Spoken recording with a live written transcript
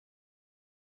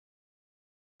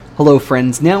Hello,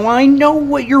 friends. Now, I know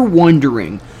what you're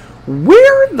wondering.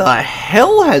 Where the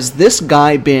hell has this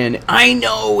guy been? I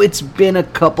know it's been a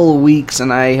couple of weeks,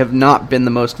 and I have not been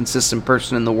the most consistent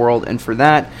person in the world, and for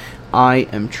that, I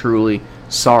am truly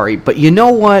sorry. But you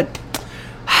know what?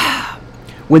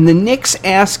 When the Knicks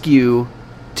ask you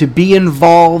to be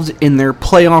involved in their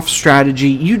playoff strategy,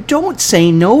 you don't say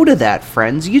no to that,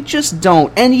 friends. You just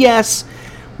don't. And yes,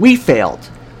 we failed.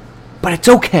 But it's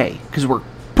okay, because we're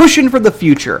pushing for the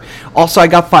future. Also, I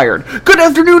got fired. Good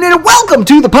afternoon and welcome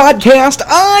to the podcast.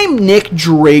 I'm Nick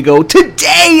Drago.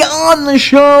 Today on the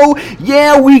show,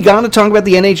 we gotta talk about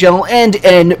the NHL and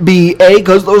NBA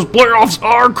because those playoffs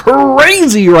are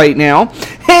crazy right now.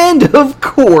 And of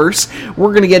course,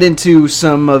 we're gonna get into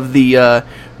some of the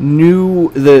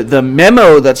the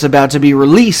memo that's about to be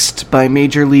released by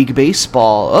Major League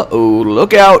Baseball. Uh-oh,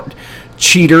 look out,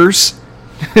 cheaters.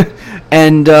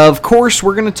 And, of course,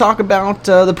 we're going to talk about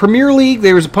the Premier League.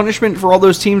 There was a punishment for all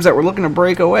those teams that were looking to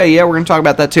break away. Yeah, we're going to talk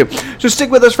about that, too. So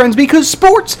stick with us, friends, because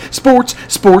sports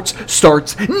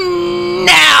starts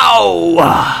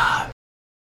now!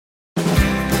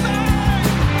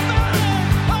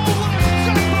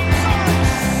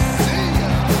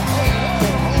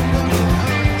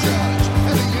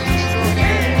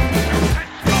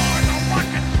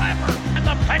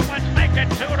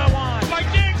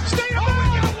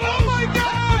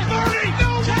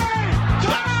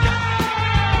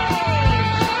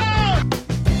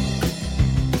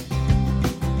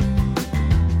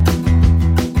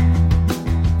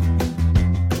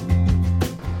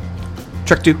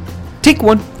 Track 2. Take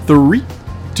 1. 3,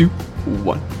 2,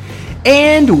 1.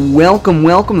 And welcome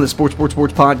to the Sports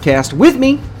Podcast with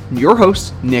me, your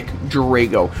host, Nick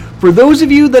Drago. For those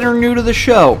of you that are new to the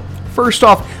show, first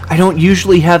off, I don't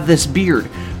usually have this beard,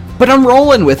 but I'm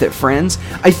rolling with it, friends.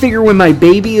 I figure when my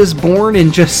baby is born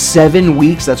in just 7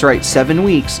 weeks, that's right, 7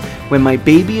 weeks, when my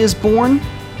baby is born,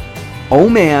 oh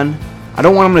man, I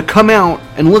don't want him to come out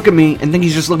and look at me and think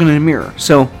he's just looking in a mirror.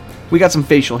 So, we got some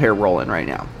facial hair rolling right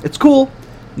now. It's cool.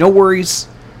 No worries.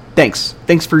 Thanks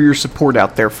for your support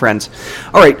out there, friends.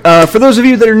 All right, for those of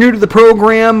you that are new to the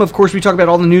program, of course, we talk about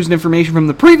all the news and information from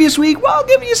the previous week. Well, I'll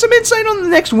give you some insight on the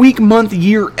next week, month,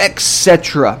 year,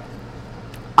 etc.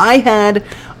 I had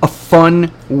a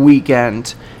fun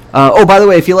weekend. By the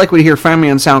way, if you like what you hear, find me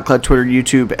on SoundCloud, Twitter,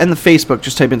 YouTube, and the Facebook.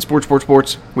 Just type in Sports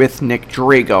with Nick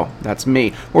Drago. That's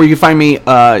me. Or you can find me,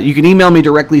 you can email me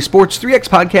directly,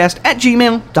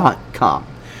 sports3xpodcast@gmail.com.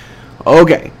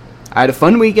 Okay. I had a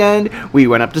fun weekend. We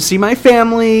went up to see my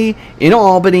family in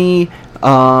Albany.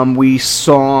 We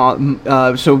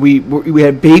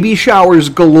had baby showers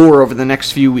galore over the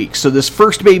next few weeks. So this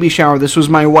first baby shower, this was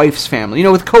my wife's family. You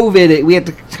know, with COVID, we had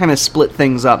to kind of split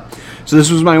things up. So this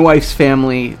was my wife's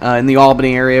family in the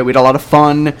Albany area. We had a lot of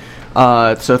fun.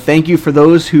 So thank you for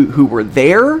those who were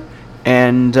there.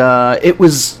 And it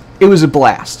was a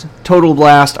blast. Total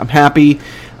blast. I'm happy.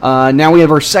 Now we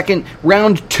have our second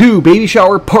round 2, baby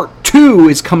shower part 2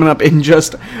 is coming up in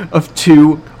just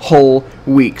 2 whole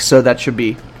weeks. So that should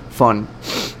be fun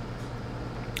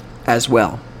as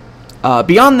well.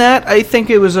 Beyond that, I think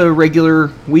it was a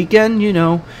regular weekend. You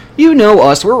know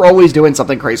us. We're always doing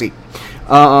something crazy.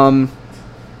 I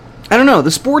don't know.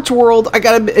 The sports world, I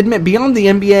gotta admit, beyond the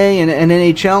NBA and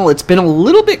NHL, it's been a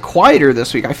little bit quieter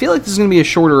this week. I feel like this is going to be a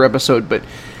shorter episode, but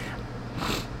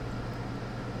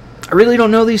I really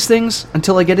don't know these things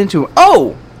until I get into it.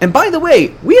 Oh, and by the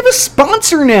way, we have a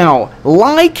sponsor now,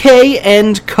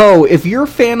 Lie-K & Co. If you're a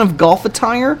fan of golf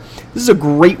attire, this is a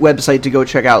great website to go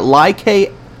check out,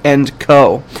 Lie-K &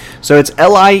 Co. So it's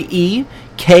Liekay.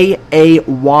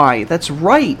 That's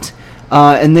right.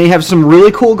 And they have some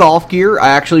really cool golf gear. I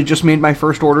actually just made my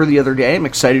first order the other day. I'm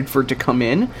excited for it to come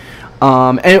in.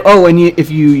 If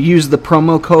you use the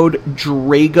promo code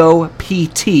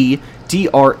DRAGOPT,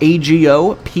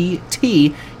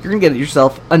 DRAGOPT, you're going to get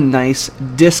yourself a nice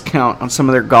discount on some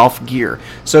of their golf gear.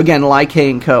 So again,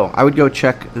 Lie-K & Co. I would go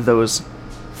check those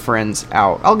friends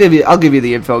out. I'll give you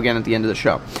the info again at the end of the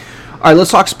show. All right,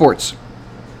 let's talk sports.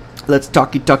 Let's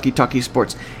talky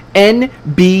sports.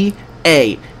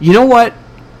 NBA. You know what?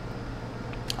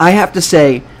 I have to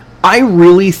say, I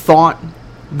really thought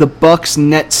the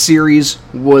Bucks-Nets series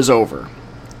was over.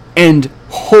 And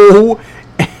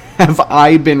have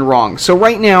I been wrong. So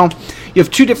right now, you have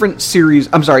 2 different series.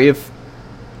 I'm sorry, you have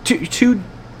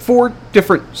 4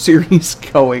 different series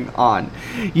going on.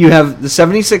 You have the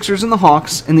 76ers and the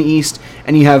Hawks in the East,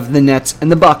 and you have the Nets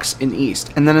and the Bucks in the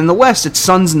East. And then in the West, it's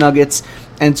Suns, Nuggets,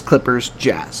 and it's Clippers,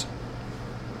 Jazz.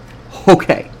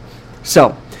 Okay,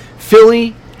 so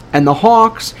Philly and the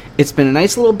Hawks, It's been a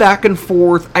nice little back and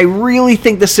forth. I really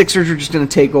think the Sixers are just going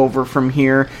to take over from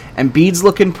here. Embiid's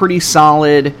looking pretty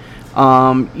solid.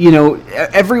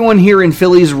 Everyone here in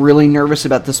Philly is really nervous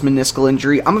about this meniscal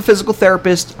injury. I'm a physical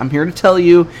therapist. I'm here to tell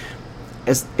you,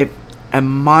 if a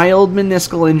mild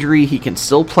meniscal injury, he can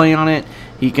still play on it.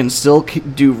 He can still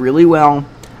do really well.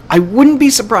 I wouldn't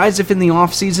be surprised if in the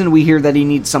offseason we hear that he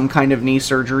needs some kind of knee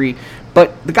surgery.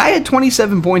 But the guy had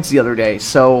 27 points the other day,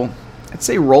 so I'd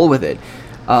say roll with it.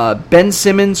 Ben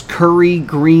Simmons, Curry,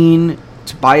 Green,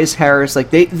 Tobias Harris,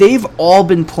 they've all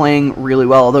been playing really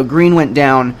well. Although Green went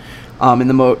down in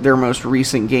their most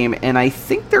recent game, and I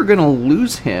think they're going to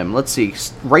lose him. Let's see,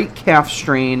 right calf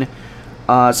strain.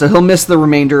 So he'll miss the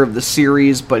remainder of the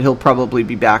series, but he'll probably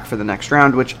be back for the next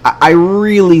round, which I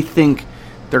really think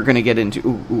they're going to get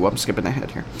into. Ooh, I'm skipping ahead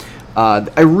here.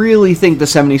 I really think the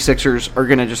 76ers are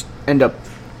going to just end up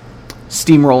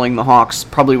steamrolling the Hawks,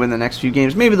 probably win the next few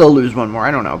games. Maybe they'll lose one more,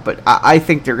 I don't know, but I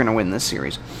think they're going to win this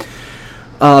series.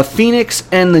 Phoenix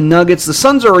and the Nuggets. The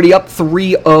Suns are already up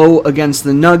 3-0 against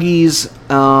the Nuggies.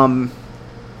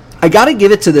 I got to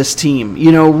give it to this team.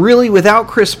 Really, without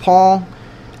Chris Paul,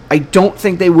 I don't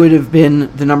think they would have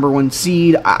been the number one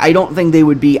seed. I don't think they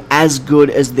would be as good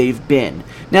as they've been.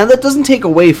 Now, that doesn't take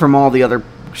away from all the other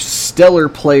stellar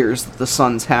players that the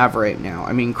Suns have right now.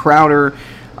 I mean, Crowder,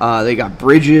 they got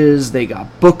Bridges, they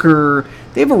got Booker.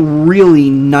 They have a really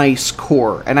nice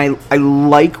core, and I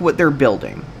like what they're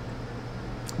building.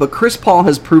 But Chris Paul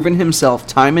has proven himself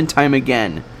time and time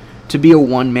again to be a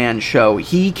one-man show.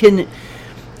 He's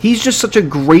just such a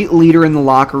great leader in the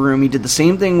locker room. He did the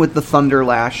same thing with the Thunder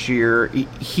last year.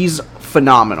 He's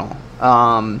phenomenal.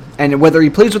 And whether he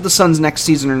plays with the Suns next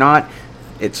season or not,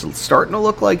 it's starting to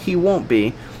look like he won't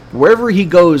be. Wherever he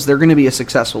goes, they're going to be a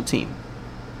successful team.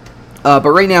 But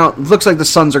right now, it looks like the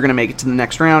Suns are going to make it to the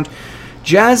next round.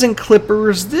 Jazz and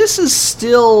Clippers, this is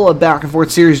still a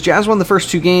back-and-forth series. Jazz won the first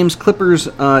two games. Clippers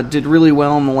did really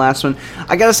well in the last one.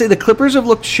 I got to say, the Clippers have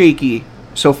looked shaky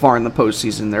so far in the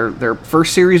postseason. Their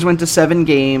first series went to 7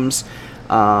 games.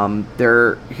 Here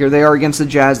they are against the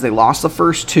Jazz. They lost the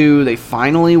first 2. They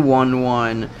finally won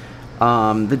 1.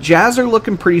 The Jazz are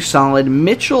looking pretty solid.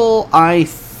 Mitchell, I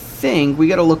think, we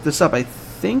got to look this up. I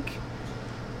think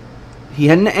he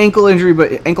had an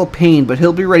ankle pain, but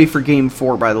he'll be ready for Game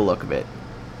 4 by the look of it,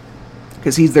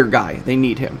 because he's their guy. They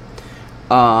need him.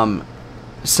 That's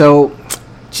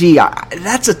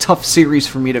a tough series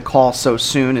for me to call so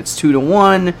soon. It's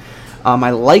 2-1.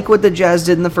 I like what the Jazz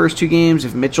did in the first 2 games.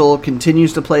 If Mitchell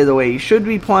continues to play the way he should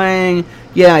be playing,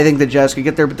 I think the Jazz could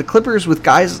get there. But the Clippers with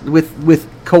guys with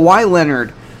Kawhi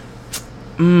Leonard,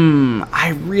 I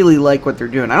really like what they're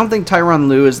doing. I don't think Tyronn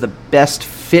Lue is the best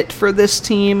fit for this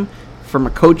team from a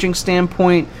coaching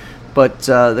standpoint, but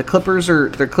the Clippers are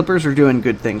doing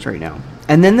good things right now.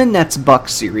 And then the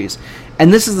Nets-Bucks series,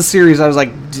 and this is the series I was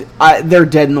like, they're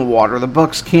dead in the water. The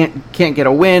Bucks can't get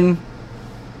a win,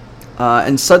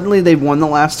 and suddenly they've won the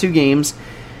last 2 games.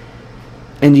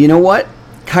 And you know what?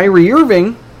 Kyrie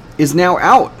Irving is now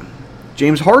out.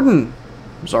 James Harden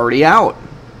is already out.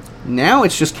 Now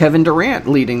it's just Kevin Durant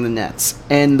leading the Nets,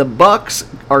 and the Bucks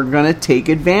are going to take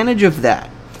advantage of that.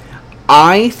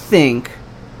 I think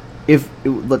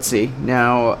let's see,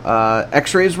 now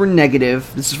x-rays were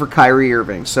negative. This is for Kyrie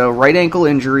Irving. So right ankle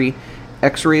injury,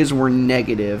 x-rays were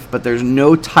negative, but there's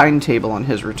no timetable on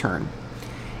his return.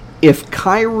 If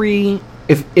the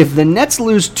Nets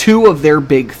lose 2 of their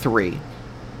big 3,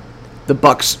 the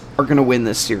Bucks are going to win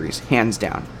this series, hands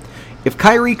down. If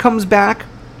Kyrie comes back,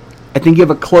 I think you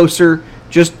have a closer,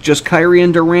 just Kyrie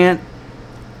and Durant,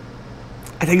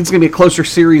 I think it's going to be a closer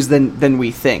series than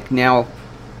we think. Now,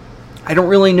 I don't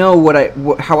really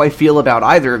know how I feel about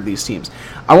either of these teams.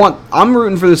 I'm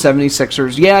rooting for the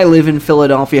 76ers. Yeah, I live in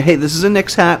Philadelphia. Hey, this is a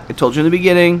Knicks hat. I told you in the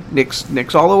beginning.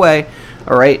 Knicks all the way.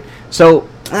 All right. So,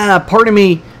 part of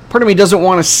me doesn't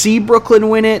want to see Brooklyn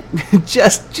win it,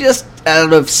 just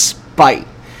out of spite.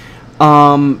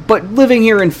 But living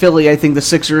here in Philly, I think the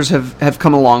Sixers have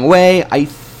come a long way. I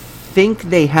think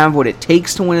they have what it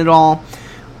takes to win it all.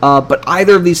 But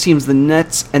either of these teams, the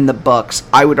Nets and the Bucks,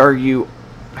 I would argue,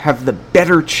 have the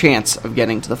better chance of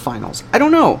getting to the finals. I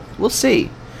don't know. We'll see.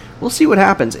 We'll see what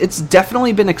happens. It's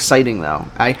definitely been exciting, though.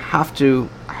 I have to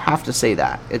say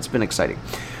that. It's been exciting.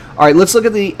 All right, let's look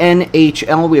at the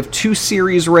NHL. We have 2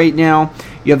 series right now.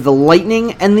 You have the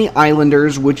Lightning and the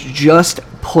Islanders, which just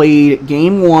played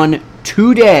Game 1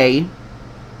 today,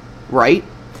 right?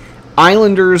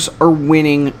 Islanders are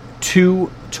winning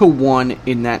 2-1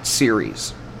 in that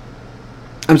series.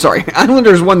 I'm sorry,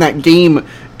 Islanders won that game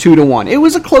 2-1. It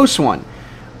was a close one.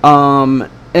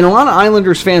 And a lot of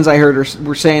Islanders fans I heard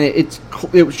were saying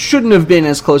it shouldn't have been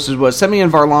as close as it was.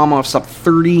 Semyon Varlamov stopped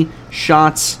 30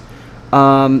 shots.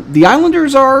 The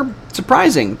Islanders are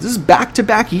surprising. This is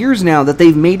back-to-back years now that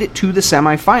they've made it to the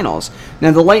semifinals.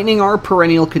 Now, the Lightning are a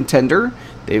perennial contender.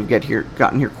 They've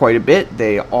gotten here quite a bit.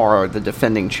 They are the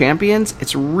defending champions.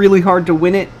 It's really hard to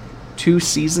win it 2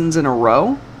 seasons in a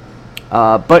row.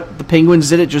 But the Penguins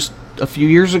did it just a few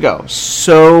years ago.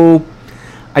 So,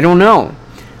 I don't know.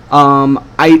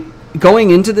 Going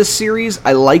into this series,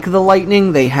 I like the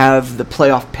Lightning. They have the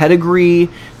playoff pedigree.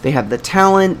 They have the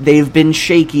talent. They've been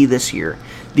shaky this year.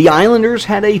 The Islanders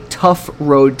had a tough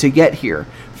road to get here.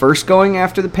 First going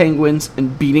after the Penguins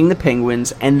and beating the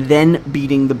Penguins, and then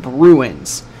beating the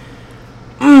Bruins.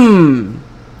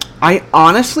 I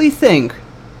honestly think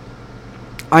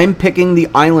I'm picking the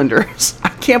Islanders. I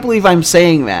can't believe I'm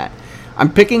saying that.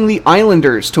 I'm picking the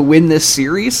Islanders to win this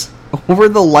series over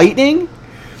the Lightning.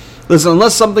 Listen,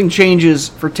 unless something changes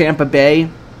for Tampa Bay,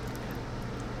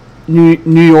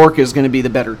 New York is going to be the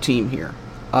better team here.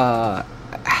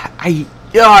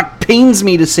 It pains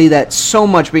me to say that so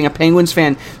much, being a Penguins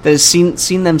fan that has seen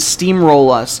them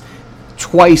steamroll us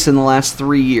twice in the last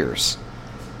 3 years.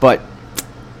 But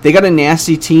they got a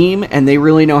nasty team, and they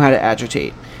really know how to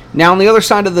agitate. Now, on the other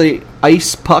side of the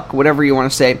ice puck, whatever you want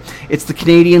to say, it's the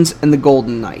Canadiens and the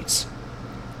Golden Knights.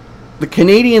 The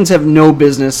Canadiens have no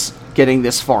business getting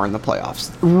this far in the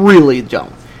playoffs. Really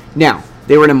don't. Now,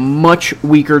 they were in a much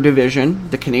weaker division,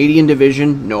 the Canadian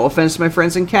division. No offense to my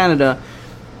friends in Canada,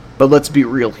 but let's be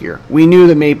real here. We knew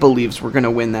the Maple Leafs were going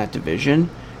to win that division,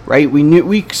 right?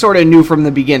 We sort of knew from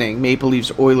the beginning. Maple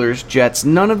Leafs, Oilers, Jets.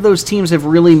 None of those teams have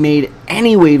really made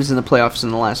any waves in the playoffs in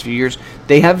the last few years.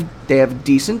 They have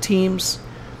decent teams,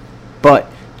 but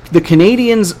the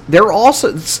Canadiens, they're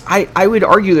also, I would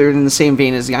argue they're in the same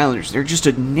vein as the Islanders. They're just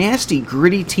a nasty,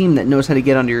 gritty team that knows how to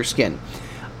get under your skin.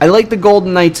 I like the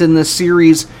Golden Knights in this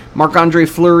series. Marc-Andre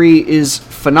Fleury is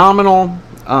phenomenal.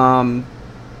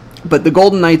 But the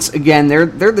Golden Knights, again, they're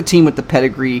the team with the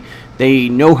pedigree. They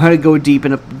know how to go deep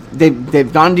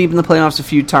they've gone deep in the playoffs a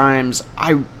few times.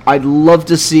 I'd love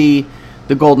to see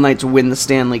the Golden Knights win the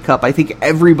Stanley Cup. I think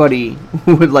everybody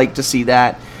would like to see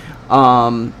that.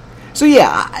 So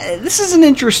yeah, this is an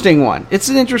interesting one. It's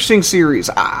an interesting series.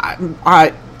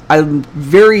 I'm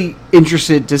very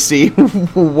interested to see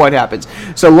what happens.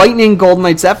 So Lightning, Golden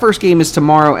Knights, that first game is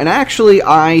tomorrow. And actually,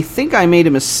 I think I made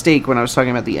a mistake when I was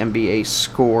talking about the NBA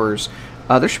scores.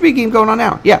 There should be a game going on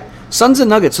now. Yeah, Suns and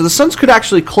Nuggets. So the Suns could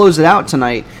actually close it out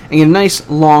tonight and get a nice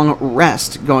long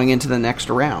rest going into the next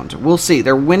round. We'll see.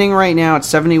 They're winning right now at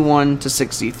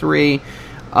 71-63.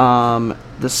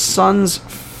 The Suns'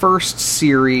 first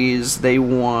series, they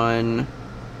won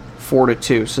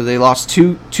 4-2. So they lost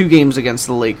two games against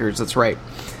the Lakers. That's right.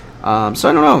 So I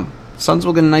don't know. Suns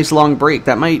will get a nice long break.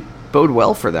 That might bode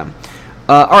well for them.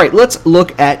 All right, let's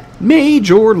look at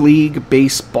Major League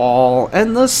Baseball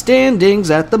and the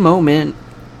standings at the moment.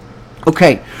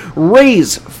 Okay,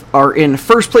 Rays are in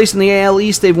first place in the AL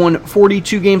East. They've won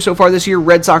 42 games so far this year.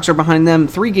 Red Sox are behind them,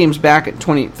 3 games back at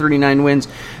 39 wins.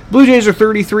 Blue Jays are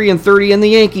 33-30, and the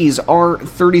Yankees are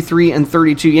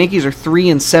 33-32. Yankees are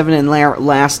 3-7 in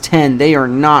last 10. They are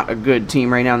not a good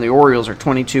team right now, and the Orioles are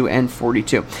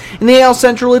 22-42. In the AL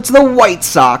Central, it's the White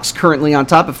Sox currently on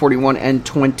top at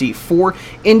 41-24.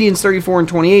 Indians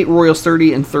 34-28. Royals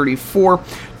 30-34.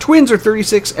 Twins are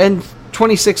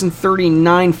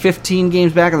 26-39, 15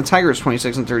 games back, and the Tigers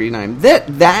 26-39.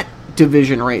 That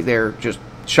division right there, just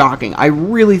shocking. I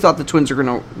really thought the Twins were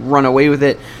going to run away with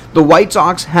it. The White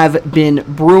Sox have been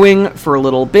brewing for a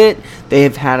little bit. They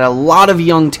have had a lot of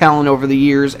young talent over the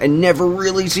years and never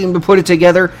really seemed to put it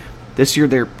together. This year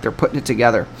they're putting it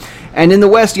together. And in the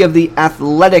West, you have the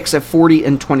Athletics at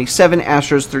 40-27,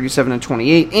 Astros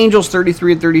 37-28, Angels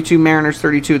 33-32, Mariners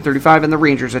 32-35, and the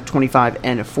Rangers at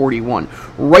 25-41.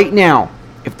 Right now,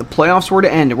 if the playoffs were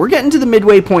to end, and we're getting to the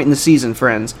midway point in the season,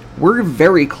 friends, we're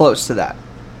very close to that.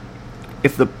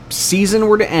 If the season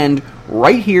were to end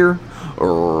right here,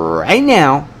 right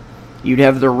now, you'd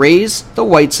have the Rays, the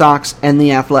White Sox, and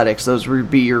the Athletics. Those would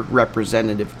be your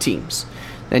representative teams.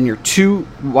 Then your 2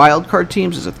 wildcard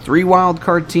teams. Is it 3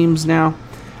 wildcard teams now?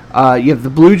 You have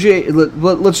the Blue Jays.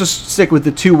 Let's just stick with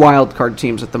the 2 wildcard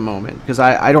teams at the moment, because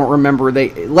I don't remember.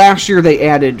 Last year they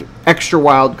added extra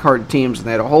wildcard teams, and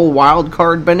they had a whole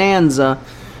wildcard bonanza.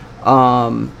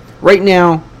 Right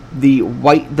now, the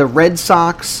Red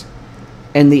Sox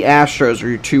and the Astros are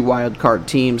your 2 wild card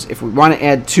teams. If we want to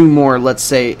add 2 more, let's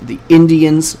say the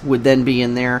Indians would then be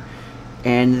in there.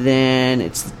 And then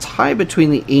it's the tie between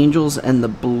the Angels and the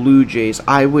Blue Jays.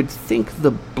 I would think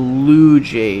the Blue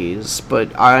Jays,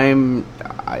 but I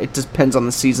it depends on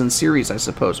the season series, I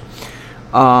suppose.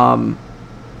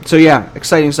 So yeah,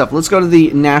 exciting stuff. Let's go to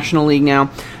the National League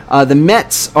now. The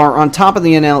Mets are on top of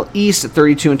the NL East at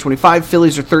 32 and 25.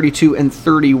 Phillies are 32 and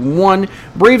 31.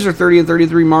 Braves are 30 and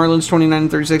 33. Marlins 29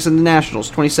 and 36, and the Nationals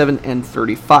 27 and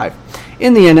 35.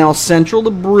 In the NL Central,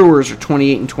 the Brewers are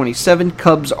 28 and 27.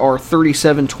 Cubs are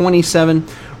 37-27.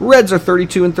 Reds are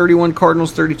 32 and 31.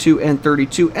 Cardinals 32 and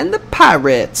 32, and the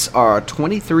Pirates are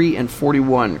 23 and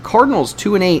 41. Cardinals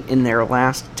 2 and 8 in their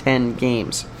last 10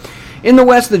 games. In the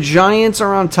West, the Giants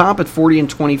are on top at 40 and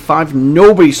 25.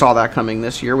 Nobody saw that coming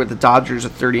this year, with the Dodgers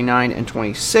at 39 and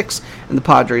 26 and the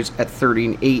Padres at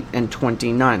 38 and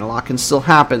 29. A lot can still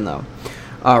happen, though.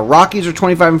 Rockies are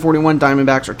 25 and 41.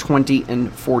 Diamondbacks are 20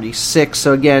 and 46.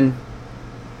 So again,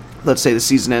 let's say the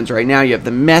season ends right now. You have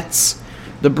the Mets,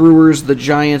 the Brewers, the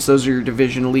Giants. Those are your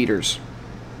division leaders.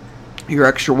 Your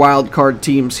extra wild card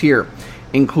teams here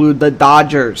include the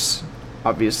Dodgers,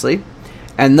 obviously,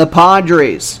 and the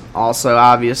Padres, also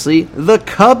obviously, the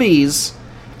Cubbies,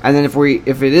 and then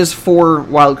if it is 4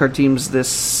 wildcard teams this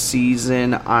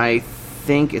season, I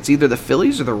think it's either the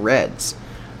Phillies or the Reds.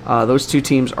 Those 2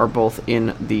 teams are both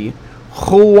in the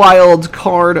wild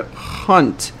card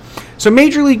hunt. So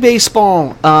Major League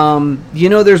Baseball,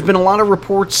 there's been a lot of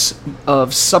reports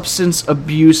of substance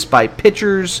abuse by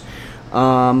pitchers,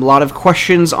 a lot of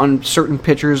questions on certain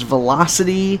pitchers'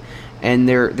 velocity and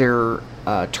their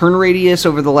turn radius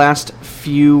over the last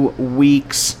few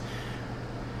weeks.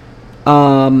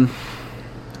 I'm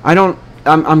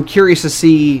curious to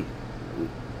see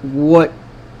what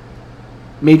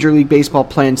Major League Baseball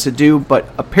plans to do, but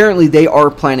apparently they are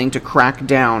planning to crack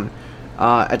down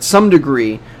at some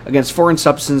degree against foreign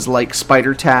substances like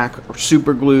spider tack or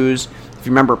super glues. If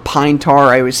you remember pine tar,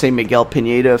 I always say Miguel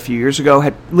Pineda a few years ago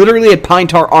had pine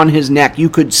tar on his neck. You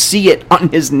could see it on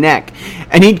his neck,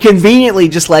 and he'd conveniently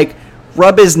just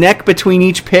rub his neck between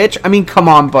each pitch. I mean, come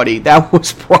on, buddy. That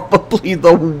was probably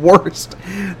the worst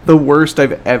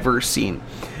I've ever seen.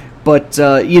 But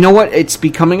you know what? It's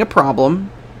becoming a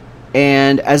problem,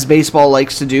 and as baseball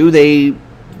likes to do, they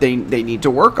need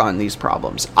to work on these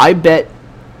problems. I bet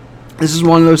this is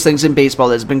one of those things in baseball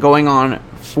that's been going on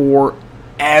forever.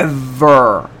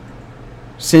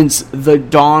 Since the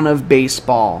dawn of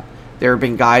baseball, there have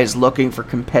been guys looking for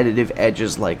competitive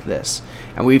edges like this.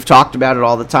 And we've talked about it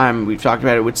all the time. We've talked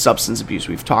about it with substance abuse.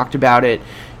 We've talked about it,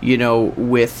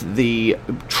 with the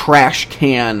trash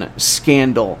can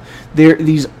scandal.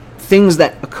 These things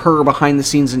that occur behind the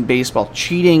scenes in baseball.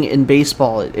 Cheating in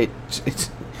baseball, it's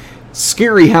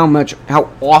scary how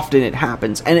often it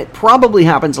happens. And it probably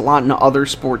happens a lot in other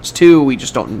sports too. We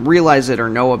just don't realize it or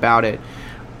know about it.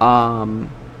 So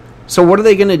what are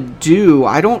they going to do?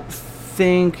 I don't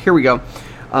think... Here we go.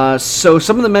 So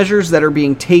some of the measures that are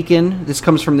being taken, this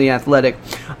comes from The Athletic.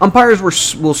 Umpires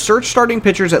will search starting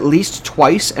pitchers at least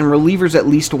twice and relievers at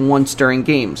least once during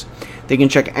games. They can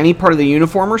check any part of the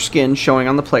uniform or skin showing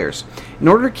on the players. In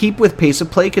order to keep with pace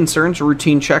of play concerns,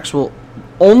 routine checks will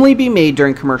only be made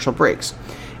during commercial breaks.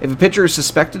 If a pitcher is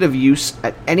suspected of use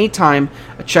at any time,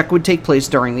 a check would take place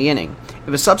during the inning.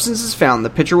 If a substance is found, the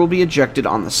pitcher will be ejected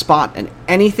on the spot, and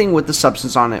anything with the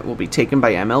substance on it will be taken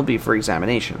by MLB for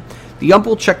examination. The ump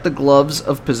will check the gloves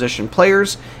of position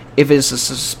players. If it is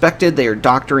suspected they are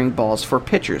doctoring balls for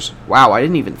pitchers. Wow, I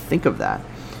didn't even think of that.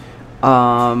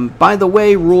 By the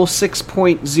way, Rule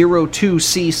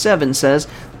 6.02C7 says,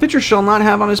 the pitcher shall not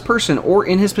have on his person or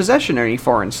in his possession any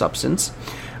foreign substance.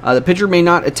 The pitcher may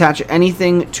not attach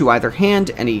anything to either hand,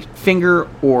 any finger,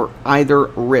 or either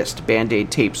wrist,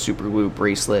 band-aid, tape, superglue,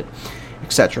 bracelet,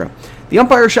 etc. The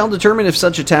umpire shall determine if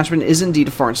such attachment is indeed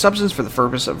a foreign substance for the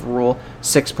purpose of Rule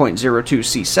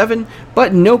 6.02C7,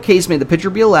 but in no case may the pitcher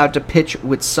be allowed to pitch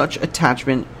with such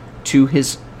attachment to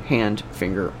his hand,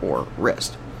 finger, or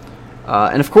wrist.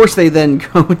 And of course they then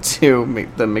go to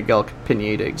the Miguel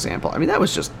Pineda example. I mean, that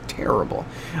was just terrible.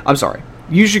 I'm sorry.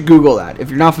 You should Google that. If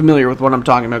you're not familiar with what I'm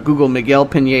talking about, Google Miguel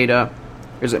Pineda.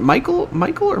 Is it Michael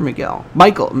or Miguel?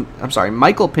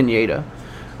 Michael Pineda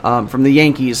from the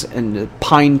Yankees and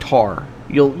pine tar.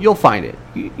 You'll find it.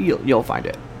 You'll find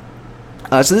it.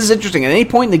 So this is interesting. At any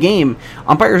point in the game,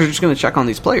 umpires are just going to check on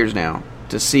these players now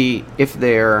to see if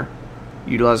they're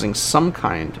utilizing some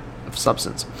kind of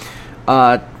substance.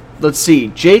 Let's see.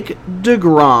 Jake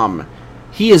DeGrom.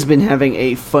 He has been having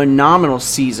a phenomenal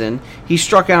season. He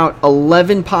struck out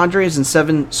 11 Padres in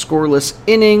 7 scoreless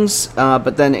innings,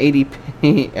 but then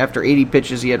after 80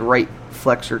 pitches, he had right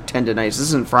flexor tendonitis. This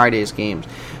is in Friday's games.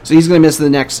 So he's going to miss the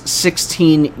next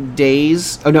 16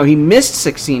 days. Oh, no, he missed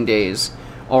 16 days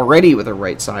already with a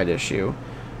right side issue.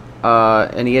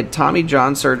 And he had Tommy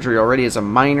John surgery already as a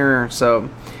minor, so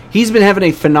he's been having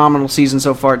a phenomenal season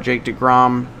so far, Jake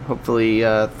DeGrom. Hopefully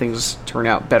things turn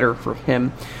out better for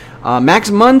him. Max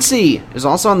Muncy is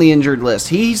also on the injured list.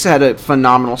 He's had a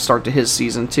phenomenal start to his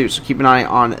season, too, so keep an eye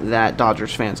on that,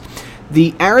 Dodgers fans.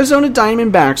 The Arizona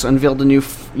Diamondbacks unveiled a new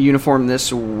uniform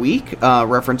this week,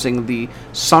 referencing the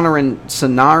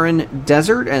Sonoran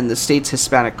Desert and the state's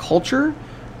Hispanic culture.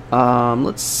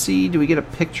 Let's see, do we get a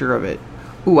picture of it?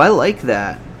 Ooh, I like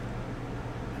that.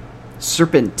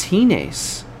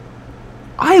 Serpentines.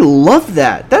 I love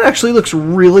that. That actually looks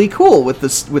really cool with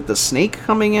the snake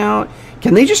coming out.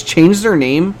 Can they just change their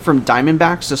name from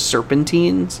Diamondbacks to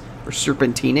Serpentines or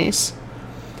Serpentines?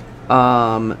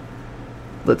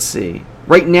 Let's see.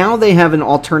 Right now they have an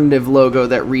alternative logo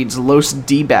that reads Los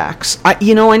D-backs. I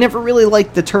never really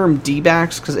liked the term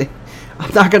D-backs because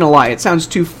I'm not going to lie, it sounds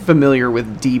too familiar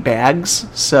with D-bags.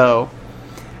 So,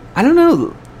 I don't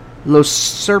know. Los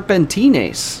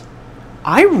Serpentines.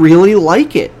 I really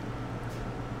like it.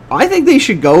 I think they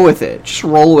should go with it. Just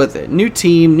roll with it. New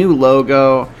team, new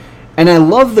logo. And I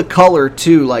love the color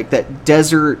too, like that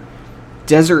desert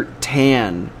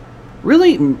tan.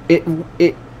 Really,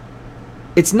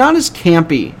 it's not as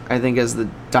campy, I think, as the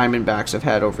Diamondbacks have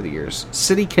had over the years.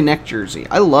 City Connect jersey.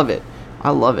 I love it.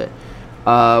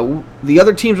 The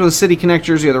other teams with a City Connect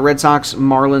jersey are the Red Sox,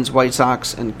 Marlins, White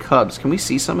Sox, and Cubs. Can we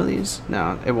see some of these?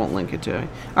 No, it won't link it to me.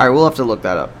 All right, we'll have to look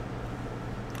that up.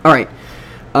 All right.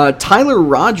 Tyler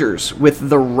Rogers with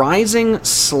the Rising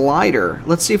Slider.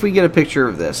 Let's see if we get a picture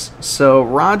of this. So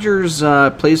Rogers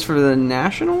plays for the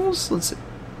Nationals. Let's see.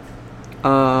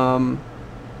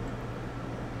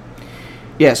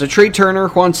 Yeah, so Trey Turner,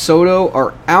 Juan Soto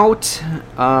are out.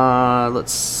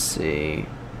 Let's see.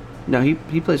 No,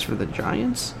 he plays for the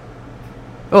Giants.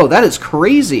 Oh, that is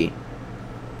crazy.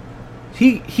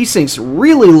 He sinks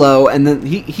really low, and then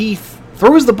he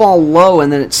throws the ball low,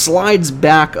 and then it slides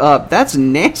back up. That's a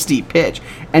nasty pitch,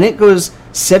 and it goes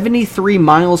 73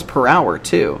 miles per hour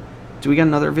too. Do we got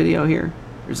another video here,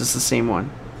 or is this the same one?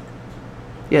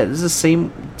 Yeah, this is the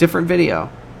same, different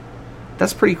video.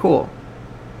 That's pretty cool.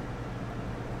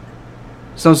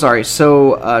 So I'm sorry.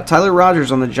 So Tyler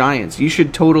Rogers on the Giants. You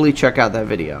should totally check out that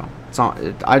video. It's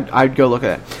on. I'd go look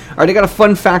at it. All right, I got a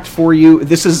fun fact for you.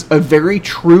 This is a very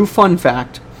true fun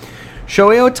fact.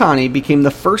 Shohei Ohtani became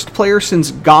the first player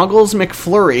since Goggles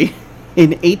McFlurry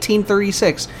in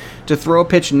 1836 to throw a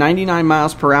pitch 99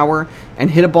 miles per hour and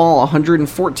hit a ball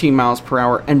 114 miles per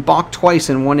hour and balk twice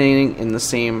in one inning in the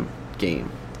same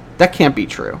game. That can't be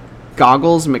true.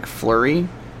 Goggles McFlurry?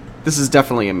 This is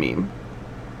definitely a meme.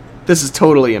 This is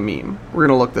totally a meme. We're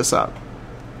going to look this up.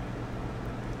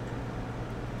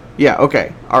 Yeah,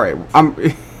 okay. All right.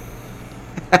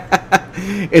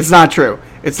 It's not true.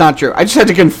 It's not true. I just had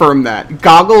to confirm that.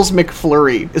 Goggles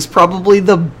McFlurry is probably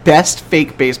the best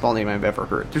fake baseball name I've ever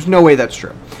heard. There's no way that's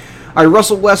true. All right,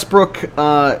 Russell Westbrook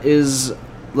is,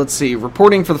 let's see,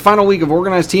 reporting for the final week of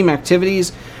organized team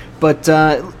activities, but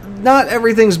not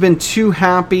everything's been too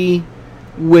happy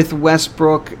with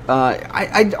Westbrook.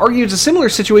 I'd argue it's a similar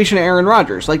situation to Aaron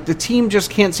Rodgers. Like, the team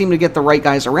just can't seem to get the right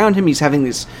guys around him. He's having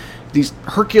these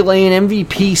Herculean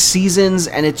MVP seasons,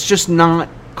 and it's just not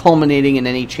culminating in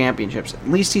any championships. At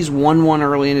least he's won one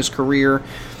early in his career.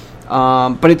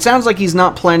 But it sounds like he's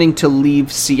not planning to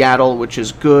leave Seattle, which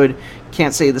is good.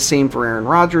 Can't say the same for Aaron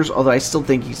Rodgers, although I still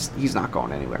think he's not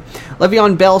going anywhere.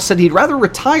 Le'Veon Bell said he'd rather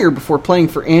retire before playing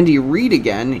for Andy Reid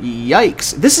again.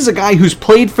 Yikes. This is a guy who's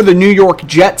played for the New York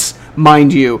Jets,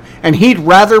 mind you, and he'd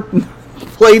rather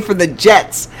play for the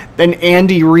Jets than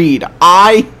Andy Reid.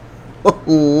 I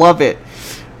love it.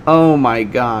 Oh my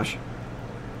gosh.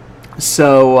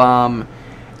 So,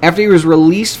 after he was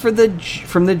released from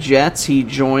the Jets, he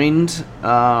joined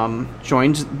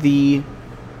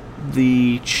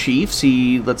the Chiefs.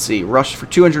 He, let's see, rushed for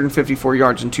 254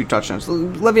 yards and 2 touchdowns.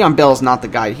 Le'Veon Bell is not the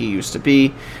guy he used to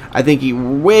be. I think he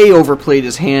way overplayed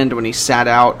his hand when he sat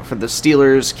out for the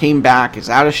Steelers, came back, is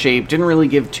out of shape, didn't really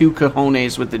give 2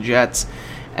 cojones with the Jets,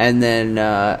 and then,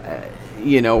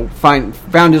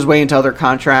 found his way into other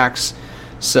contracts.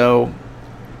 So,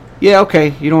 yeah,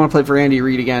 okay, you don't want to play for Andy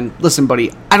Reid again. Listen,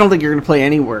 buddy, I don't think you're going to play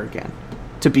anywhere again,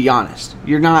 to be honest.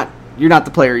 You're not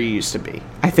the player you used to be.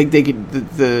 I think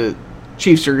the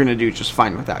Chiefs are going to do just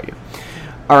fine without you.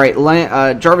 All right,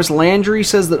 Jarvis Landry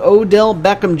says that Odell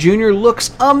Beckham Jr.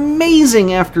 looks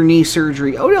amazing after knee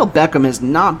surgery. Odell Beckham has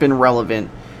not been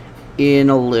relevant in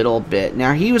a little bit.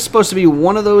 Now, he was supposed to be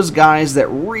one of those guys that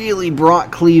really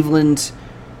brought Cleveland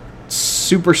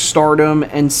superstardom,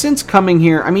 and since coming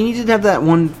here, I mean, he did have that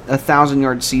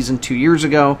 1,000-yard season 2 years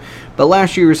ago, but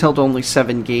last year he was held to only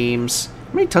 7 games.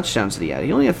 How many touchdowns did he have?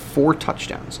 He only had 4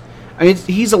 touchdowns. I mean,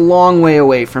 he's a long way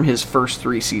away from his first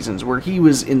 3 seasons where he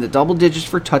was in the double digits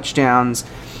for touchdowns.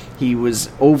 He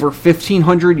was over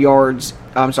 1,500 yards.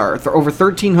 Over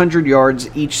 1,300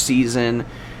 yards each season.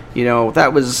 You know,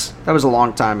 that was a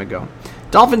long time ago.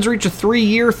 Dolphins reach a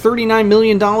 3-year, $39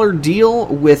 million deal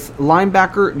with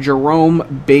linebacker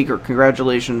Jerome Baker.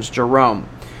 Congratulations, Jerome.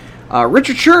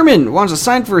 Richard Sherman wants to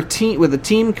sign for with a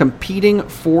team competing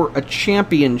for a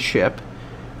championship.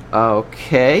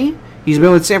 Okay. He's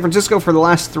been with San Francisco for the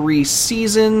last 3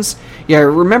 seasons. Yeah,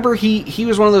 remember he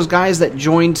was one of those guys that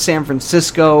joined San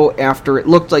Francisco after it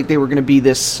looked like they were going to be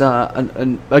this,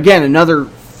 again, another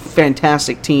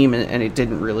fantastic team, and it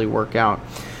didn't really work out.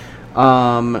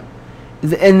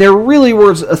 And there really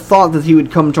was a thought that he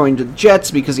would come join the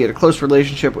Jets because he had a close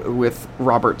relationship with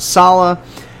Robert Saleh.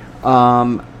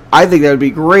 I think that would be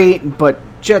great, but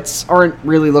Jets aren't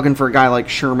really looking for a guy like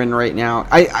Sherman right now.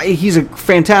 He's a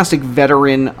fantastic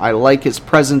veteran. I like his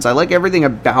presence. I like everything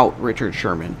about Richard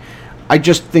Sherman. I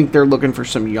just think they're looking for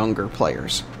some younger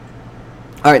players.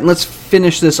 All right, let's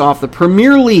finish this off. The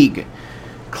Premier League.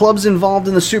 Clubs involved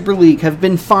in the Super League have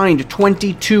been fined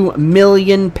 £22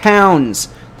 million.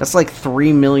 That's like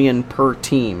 $3 million per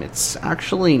team. It's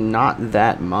actually not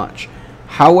that much.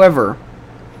 However,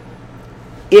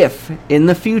 if in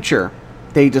the future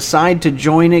they decide to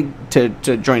join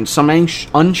some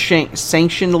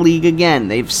unsanctioned league again,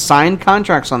 they've signed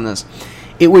contracts on this,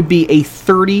 it would be a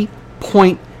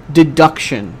 30-point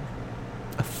deduction.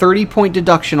 A 30-point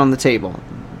deduction on the table.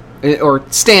 Or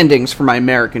standings for my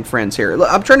American friends here.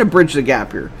 I'm trying to bridge the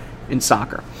gap here in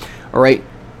soccer. All right?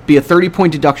 Be a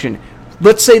 30-point deduction.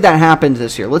 Let's say that happened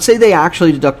this year. Let's say they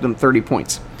actually deduct them 30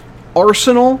 points.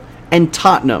 Arsenal and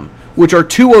Tottenham, which are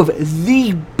 2 of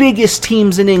the biggest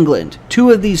teams in England, 2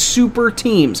 of these super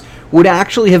teams, would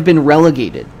actually have been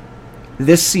relegated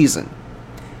this season,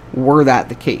 were that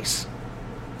the case.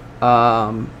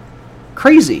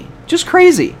 Crazy. Just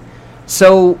crazy.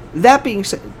 So, that being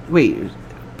said,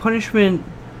 punishment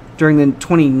during the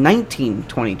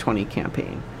 2019-2020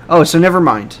 campaign. Oh, so never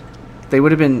mind. They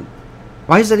would have been...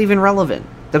 Why is that even relevant?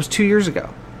 That was 2 years ago.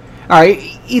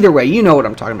 Alright, either way, you know what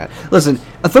I'm talking about. Listen,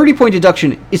 a 30-point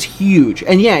deduction is huge.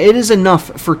 And yeah, it is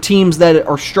enough for teams that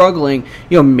are struggling.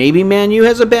 You know, maybe Man U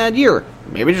has a bad year.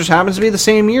 Maybe it just happens to be the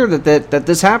same year that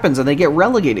this happens and they get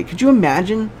relegated. Could you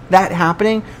imagine that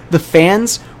happening? The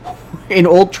fans in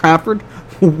Old Trafford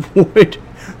would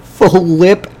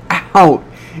flip out.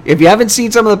 If you haven't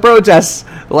seen some of the protests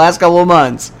the last couple of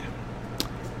months,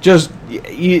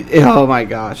 oh my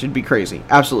gosh, it'd be crazy.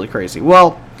 Absolutely crazy.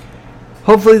 Well,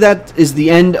 hopefully that is the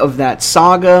end of that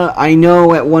saga. I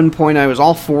know at one point I was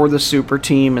all for the super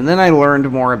team, and then I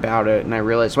learned more about it, and I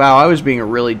realized, wow, I was being a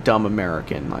really dumb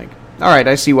American. Like, alright,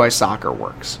 I see why soccer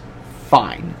works.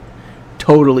 Fine.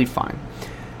 Totally fine.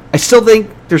 I still think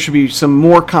there should be some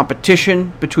more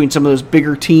competition between some of those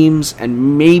bigger teams,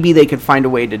 and maybe they could find a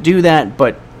way to do that,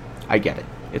 but I get it.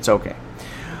 It's okay.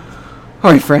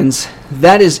 Alright, friends,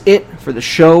 that is it for the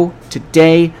show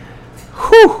today.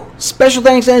 Whew! Special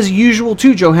thanks, as usual,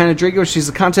 to Johanna Drago. She's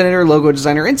the content editor, logo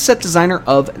designer, and set designer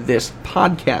of this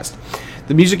podcast.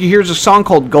 The music you hear is a song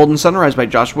called Golden Sunrise by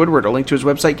Josh Woodward. A link to his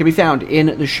website can be found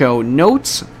in the show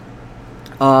notes.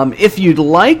 If you'd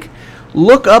like,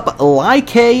 look up Like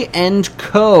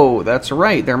Co. That's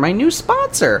right, they're my new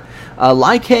sponsor.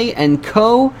 Like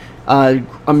Co.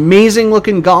 Amazing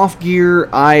looking golf gear.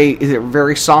 Is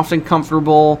very soft and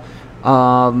comfortable.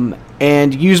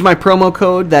 And use my promo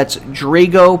code. That's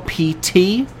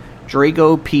DragoPT.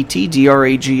 DragoPT.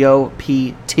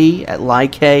 DRAGOPT at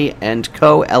Like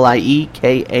Co.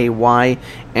 LIEKAY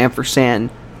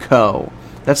 &Co.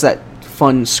 That's that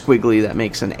fun squiggly that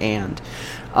makes an and.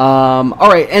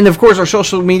 Alright, and of course our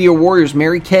social media warriors,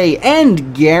 Mary Kay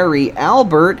and Gary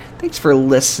Albert. Thanks for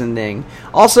listening.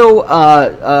 Also,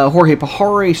 Jorge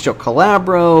Pajares, Joe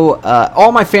Calabro,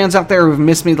 all my fans out there who've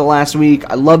missed me the last week.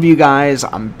 I love you guys.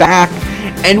 I'm back,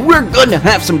 and we're gonna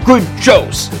have some good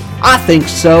shows. I think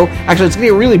so. Actually, it's gonna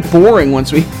get really boring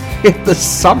once we hit the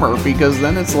summer, because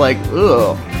then it's like,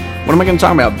 ugh. What am I gonna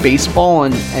talk about? Baseball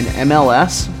and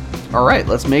MLS? Alright,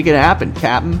 let's make it happen,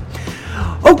 Captain.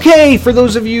 Okay, for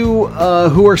those of you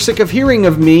who are sick of hearing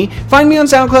of me, find me on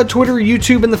SoundCloud, Twitter,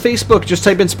 YouTube, and the Facebook. Just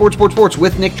type in Sports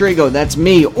with Nick Drago. That's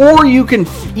me. Or you can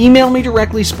email me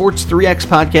directly,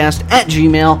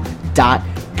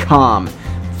 sports3xpodcast@gmail.com.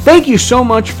 Thank you so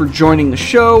much for joining the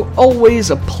show. Always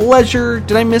a pleasure.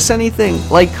 Did I miss anything?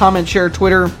 Like, comment, share,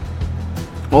 Twitter,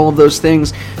 all of those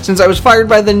things. Since I was fired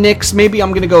by the Knicks, maybe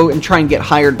I'm going to go and try and get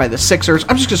hired by the Sixers.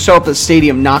 I'm just going to show up at the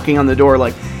stadium knocking on the door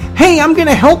like, hey, I'm going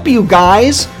to help you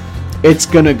guys. It's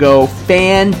gonna go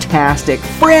fantastic.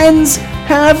 Friends,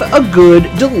 have a good,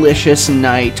 delicious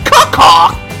night.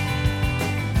 Caw-caw!